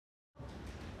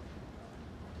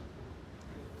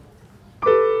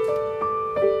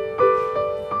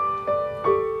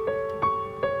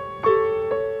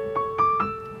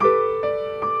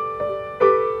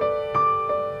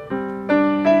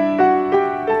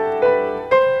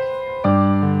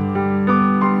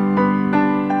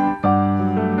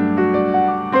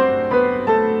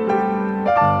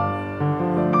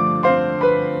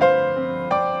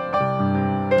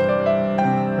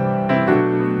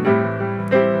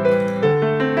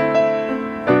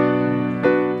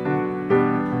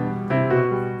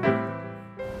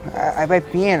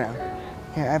play piano.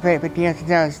 Yeah, I play piano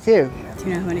sometimes too. Do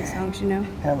you know how many songs you know?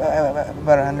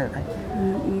 About 100.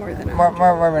 More than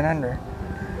 100. More than 100.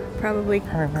 Probably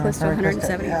close to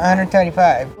 170.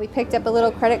 175. We picked up a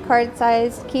little credit card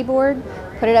sized keyboard,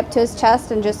 put it up to his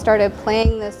chest, and just started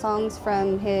playing the songs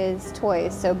from his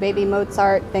toys. So Baby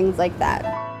Mozart, things like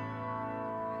that.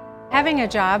 Having a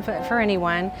job for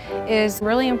anyone is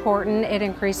really important. It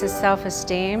increases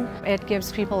self-esteem, it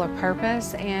gives people a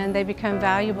purpose, and they become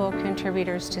valuable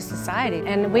contributors to society.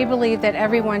 And we believe that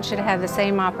everyone should have the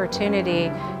same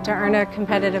opportunity to earn a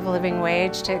competitive living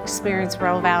wage, to experience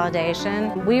role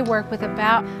validation. We work with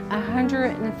about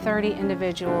 130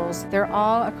 individuals. They're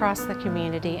all across the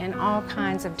community in all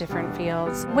kinds of different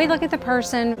fields. We look at the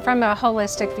person from a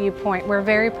holistic viewpoint. We're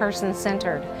very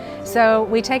person-centered. So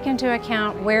we take into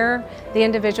account where the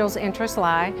individual's interests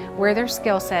lie, where their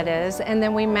skill set is, and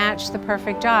then we match the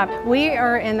perfect job. We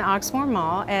are in the Oxmoor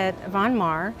Mall at Von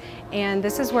Maur, and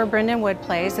this is where Brendan Wood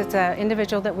plays. It's an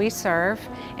individual that we serve,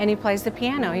 and he plays the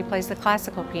piano. He plays the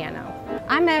classical piano.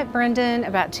 I met Brendan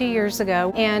about 2 years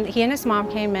ago, and he and his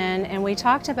mom came in and we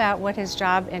talked about what his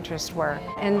job interests were,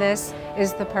 and this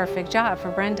is the perfect job for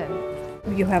Brendan.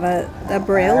 You have a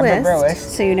braille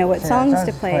list, so you know what songs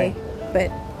to play,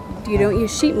 but you don't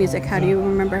use sheet music. How do you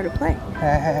remember how to play?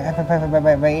 I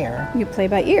play by ear. You play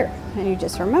by ear, and you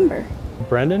just remember.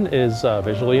 Brendan is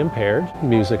visually impaired.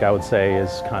 Music, I would say,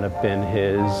 has kind of been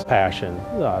his passion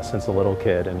since a little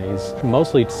kid, and he's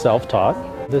mostly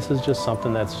self-taught. This is just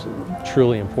something that's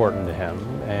truly important to him,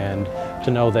 and to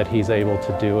know that he's able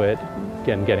to do it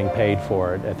and getting paid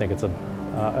for it, I think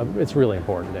it's really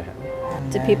important to him.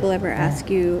 Do people ever ask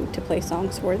you to play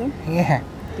songs for them? Yeah.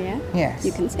 Yeah? Yes.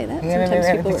 You can say that. Yeah,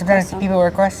 sometimes people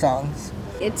request songs.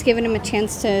 It's given him a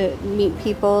chance to meet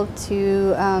people,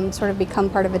 to sort of become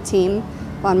part of a team.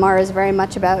 Von Maur is very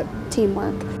much about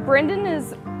teamwork. Brendan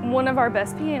is one of our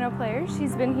best piano players.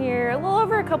 He's been here a little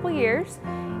over a couple years.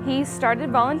 He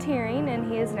started volunteering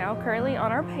and he is now currently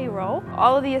on our payroll.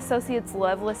 All of the associates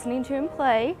love listening to him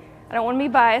play. I don't want to be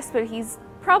biased, but he's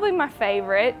probably my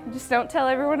favorite. Just don't tell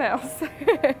everyone else.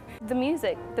 The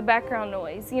music, the background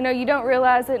noise. You know, you don't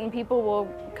realize it and people will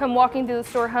come walking through the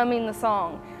store humming the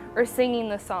song or singing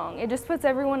the song. It just puts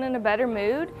everyone in a better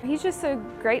mood. He's just a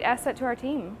great asset to our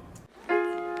team.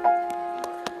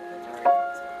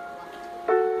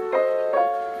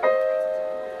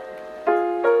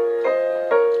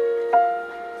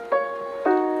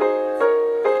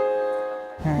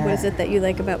 What is it that you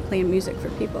like about playing music for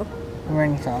people?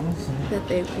 Learning songs. That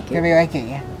they like it? They like it,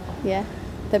 yeah. Yeah?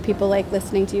 That people like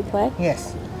listening to you play?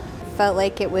 Yes. Felt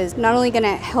like it was not only going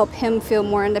to help him feel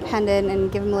more independent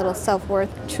and give him a little self-worth,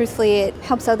 truthfully it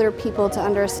helps other people to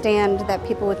understand that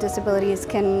people with disabilities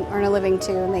can earn a living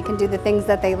too, and they can do the things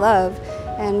that they love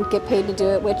and get paid to do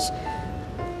it, which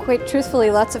quite truthfully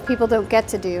lots of people don't get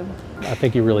to do. I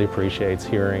think he really appreciates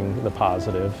hearing the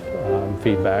positive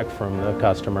feedback from the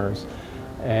customers,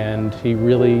 and he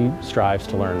really strives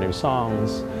to learn new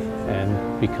songs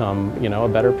and become, you know, a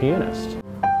better pianist.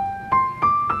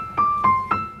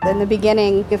 In the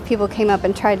beginning, if people came up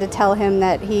and tried to tell him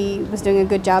that he was doing a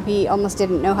good job, he almost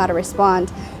didn't know how to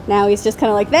respond. Now he's just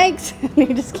kind of like, thanks, and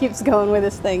he just keeps going with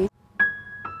his thing.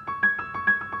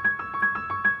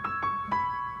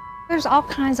 There's all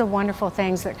kinds of wonderful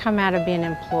things that come out of being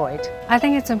employed. I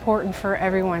think it's important for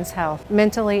everyone's health,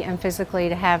 mentally and physically,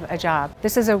 to have a job.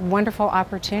 This is a wonderful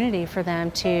opportunity for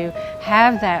them to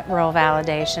have that role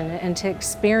validation and to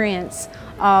experience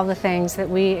all the things that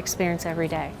we experience every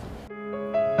day.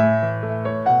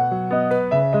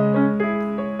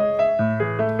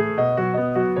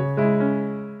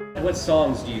 What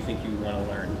songs do you think you want to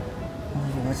learn?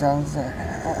 What songs?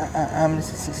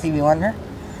 Stevie Wonder.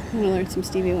 You want to learn some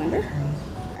Stevie Wonder?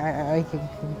 I like it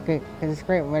because it's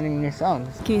great learning new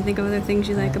songs. Can you think of other things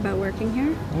you like about working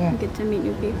here? Yeah. You get to meet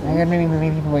new people? I get to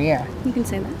meet people, yeah. You can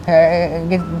say that.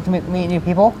 Get to meet new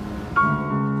people.